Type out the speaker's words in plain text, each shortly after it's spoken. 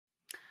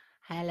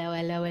Hello,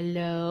 hello,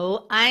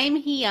 hello. I'm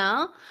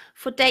here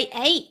for day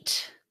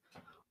 8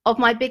 of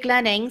my big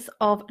learnings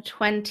of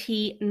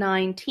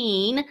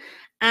 2019.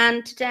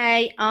 And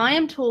today I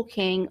am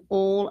talking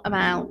all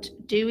about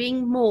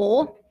doing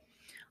more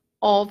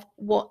of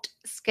what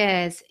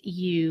scares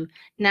you.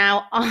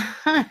 Now,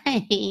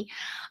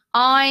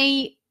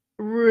 I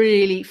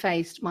really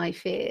faced my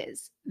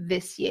fears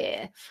this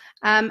year.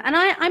 And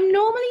I'm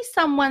normally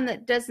someone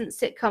that doesn't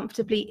sit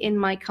comfortably in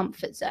my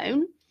comfort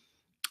zone.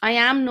 I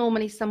am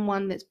normally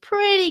someone that's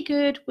pretty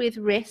good with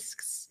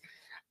risks.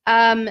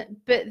 But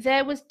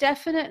there was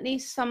definitely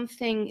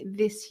something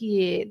this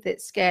year that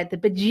scared the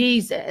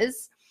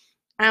bejesus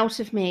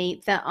out of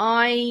me that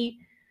I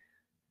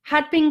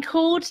had been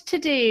called to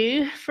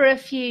do for a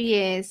few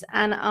years,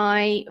 and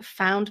I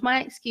found my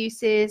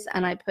excuses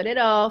and I put it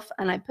off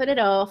and I put it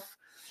off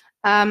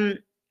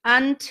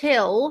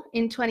until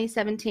in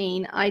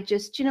 2017 I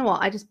just, you know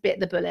what, I just bit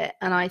the bullet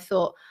and I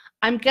thought,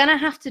 I'm gonna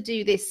have to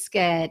do this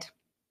scared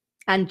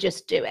and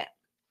just do it,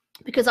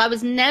 because I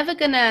was never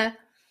going to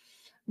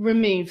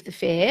remove the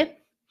fear.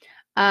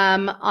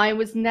 I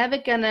was never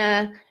going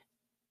to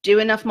do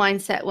enough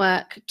mindset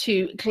work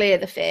to clear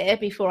the fear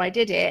before I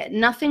did it.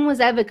 Nothing was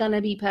ever going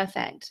to be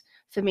perfect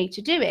for me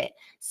to do it.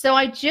 So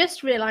I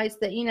just realized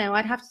that, you know,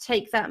 I'd have to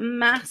take that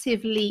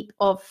massive leap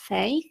of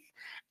faith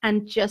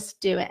and just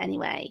do it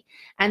anyway.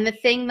 And the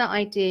thing that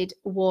I did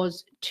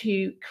was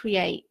to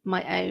create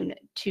my own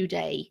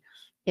 2-day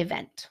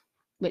event,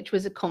 which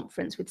was a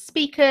conference with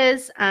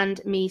speakers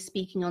and me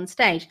speaking on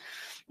stage.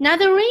 Now,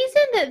 the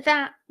reason that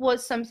that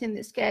was something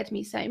that scared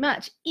me so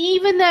much,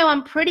 even though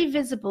I'm pretty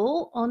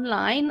visible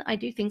online, I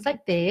do things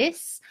like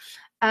this,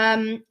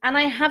 and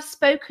I have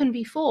spoken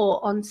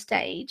before on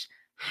stage.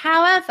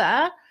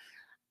 However,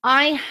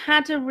 I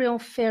had a real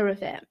fear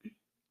of it.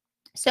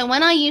 So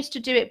when I used to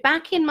do it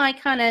back in my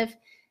kind of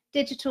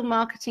digital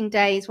marketing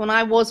days, when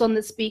I was on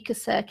the speaker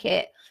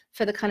circuit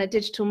for the kind of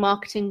digital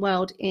marketing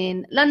world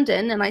in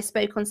London, and I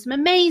spoke on some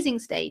amazing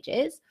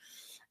stages,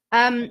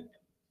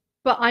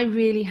 but I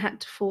really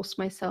had to force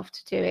myself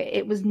to do it.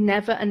 It was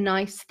never a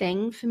nice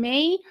thing for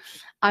me.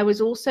 I was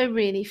also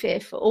really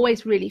fearful,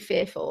 always really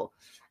fearful.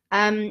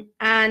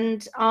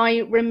 And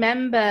I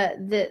remember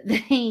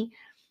that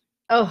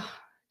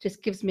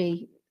just gives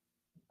me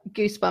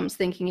goosebumps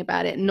thinking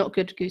about it. Not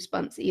good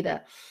goosebumps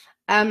either.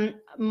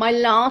 My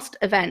last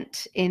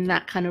event in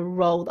that kind of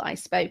role that I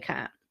spoke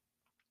at,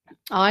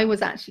 I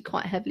was actually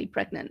quite heavily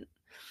pregnant.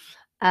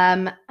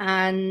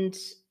 And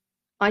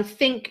I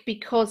think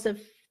because of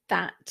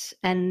that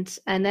and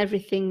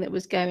everything that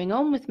was going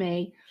on with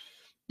me,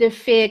 the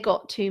fear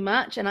got too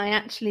much, and I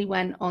actually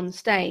went on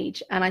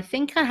stage and I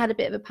think I had a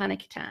bit of a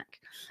panic attack.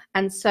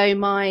 And so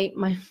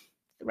my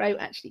throat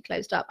actually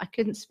closed up. I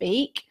couldn't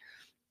speak.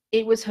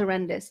 It was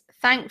horrendous.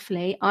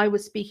 Thankfully, I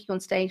was speaking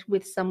on stage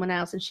with someone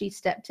else and she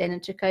stepped in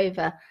and took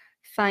over.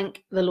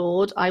 Thank the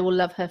Lord. I will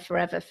love her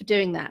forever for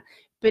doing that.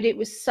 But it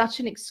was such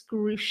an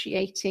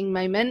excruciating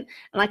moment.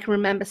 And I can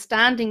remember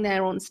standing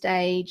there on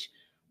stage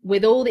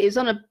with all it was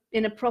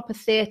in a proper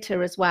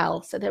theatre as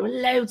well. So there were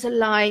loads of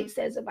lights.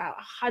 There's about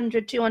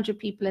 100, 200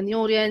 people in the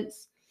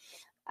audience.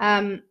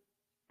 And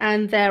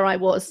there I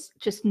was,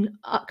 just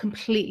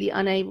completely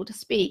unable to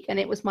speak. And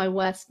it was my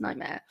worst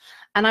nightmare.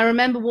 And I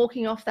remember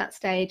walking off that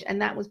stage,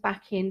 and that was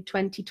back in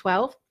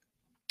 2012,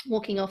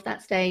 walking off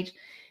that stage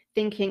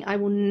thinking, I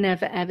will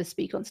never, ever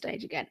speak on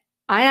stage again.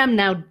 I am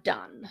now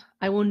done.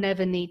 I will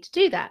never need to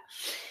do that.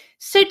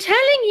 So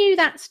telling you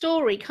that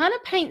story kind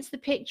of paints the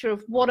picture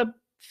of what a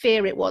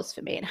fear it was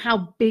for me and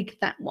how big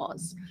that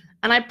was.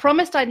 And I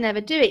promised I'd never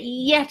do it,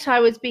 yet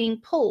I was being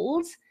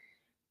pulled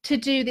to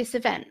do this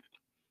event.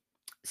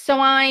 So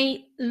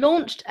I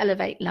launched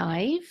Elevate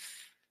Live.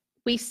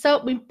 We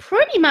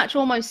pretty much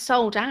almost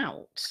sold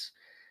out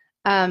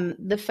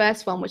the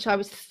first one, which I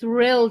was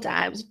thrilled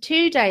at. It was a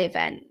 2-day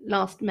event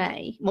last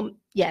May. Well,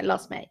 yeah,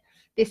 last May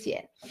this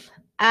year.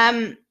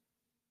 And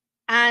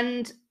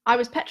I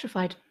was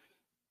petrified.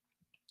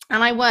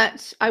 And I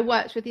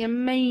worked with the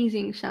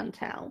amazing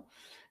Chantel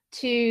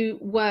to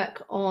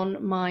work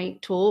on my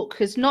talk,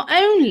 because not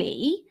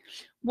only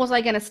was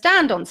I going to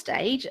stand on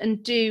stage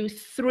and do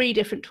 3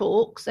 different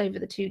talks over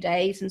the 2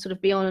 days and sort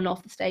of be on and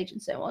off the stage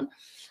and so on,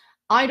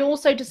 I'd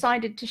also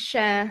decided to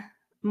share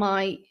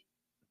my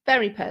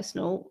very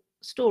personal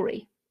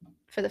story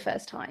for the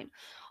first time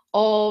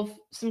of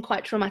some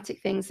quite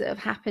traumatic things that have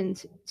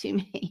happened to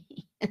me.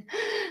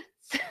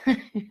 So,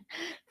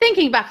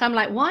 thinking back, I'm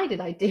like, why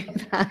did I do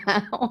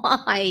that?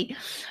 Why?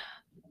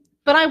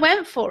 But I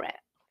went for it,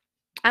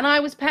 and I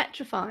was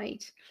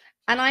petrified.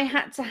 And I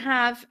had to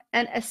have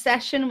a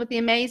session with the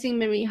amazing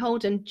Marie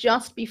Holden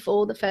just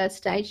before the first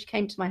stage. She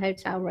came to my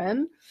hotel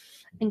room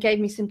and gave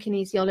me some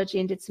kinesiology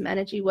and did some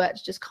energy work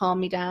to just calm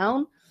me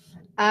down.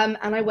 And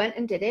I went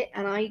and did it,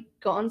 and I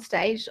got on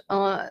stage,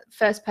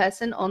 first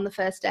person on the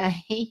first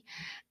day,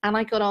 and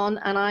I got on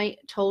and I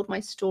told my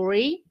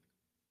story,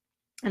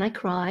 and I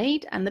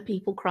cried, and the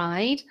people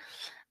cried,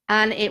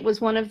 and it was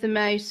one of the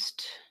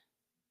most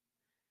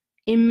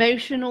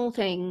emotional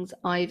things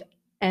I've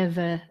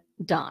ever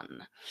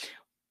done.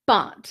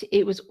 But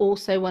it was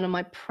also one of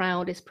my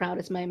proudest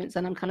moments.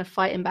 And I'm kind of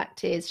fighting back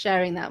tears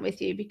sharing that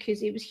with you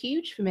because it was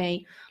huge for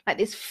me. Like,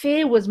 this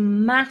fear was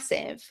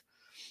massive.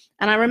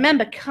 And I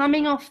remember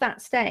coming off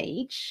that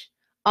stage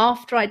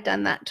after I'd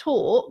done that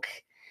talk,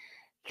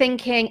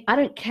 thinking, I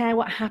don't care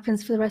what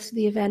happens for the rest of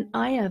the event.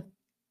 I have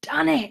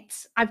done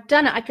it. I've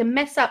done it. I can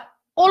mess up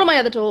all of my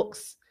other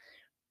talks,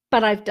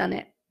 but I've done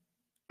it.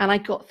 And I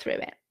got through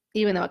it,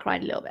 even though I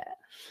cried a little bit.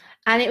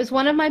 And it was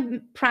one of my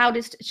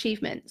proudest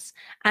achievements.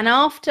 And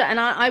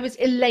I was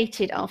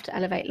elated after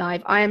Elevate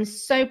Live. I am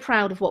so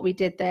proud of what we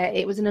did there.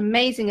 It was an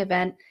amazing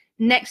event.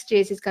 Next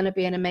year's is going to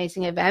be an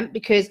amazing event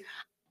because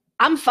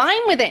I'm fine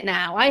with it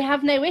now. I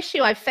have no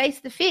issue. I've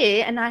faced the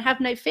fear and I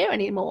have no fear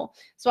anymore.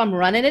 So I'm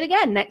running it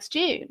again next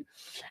June.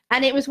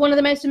 And it was one of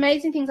the most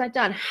amazing things I've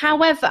done.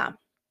 However,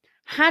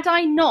 had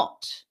I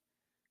not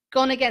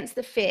gone against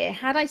the fear,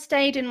 had I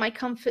stayed in my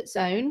comfort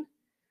zone,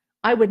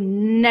 I would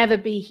never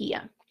be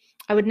here.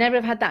 I would never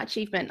have had that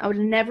achievement. I would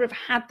never have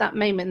had that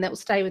moment that will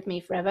stay with me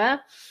forever.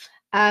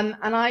 And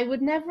I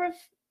would never have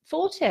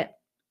fought it.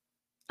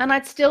 And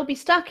I'd still be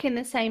stuck in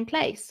the same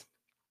place.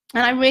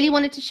 And I really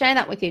wanted to share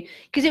that with you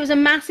because it was a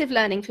massive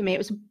learning for me. It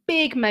was a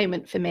big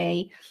moment for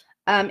me.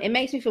 It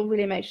makes me feel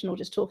really emotional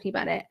just talking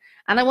about it.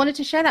 And I wanted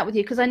to share that with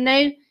you because I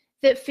know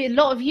that for a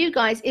lot of you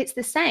guys, it's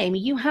the same.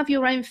 You have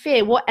your own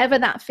fear, whatever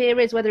that fear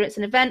is, whether it's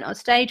an event or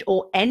stage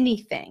or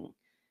anything.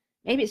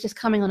 Maybe it's just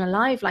coming on a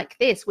live like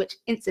this, which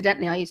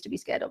incidentally I used to be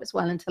scared of as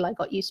well until I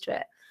got used to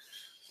it.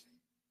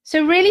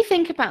 So really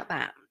think about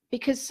that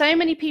because so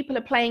many people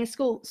are playing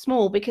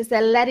small because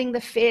they're letting the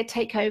fear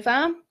take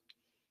over.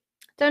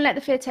 Don't let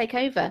the fear take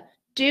over.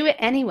 Do it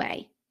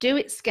anyway. Do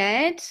it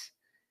scared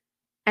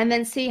and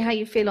then see how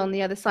you feel on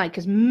the other side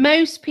because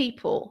most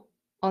people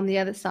on the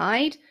other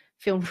side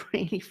feel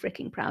really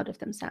freaking proud of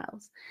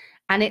themselves.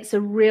 And it's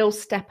a real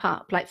step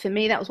up. Like for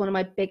me, that was one of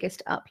my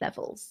biggest up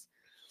levels.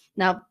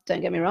 Now,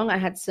 don't get me wrong, I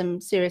had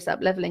some serious up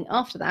leveling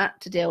after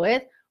that to deal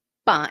with,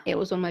 but it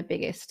was one of my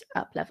biggest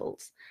up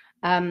levels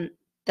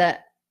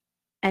that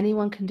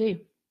anyone can do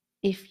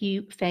if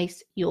you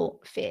face your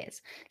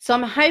fears. So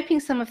I'm hoping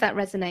some of that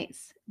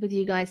resonates with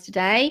you guys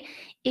today.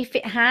 If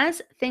it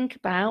has, think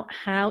about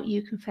how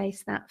you can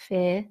face that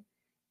fear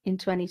in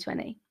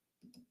 2020.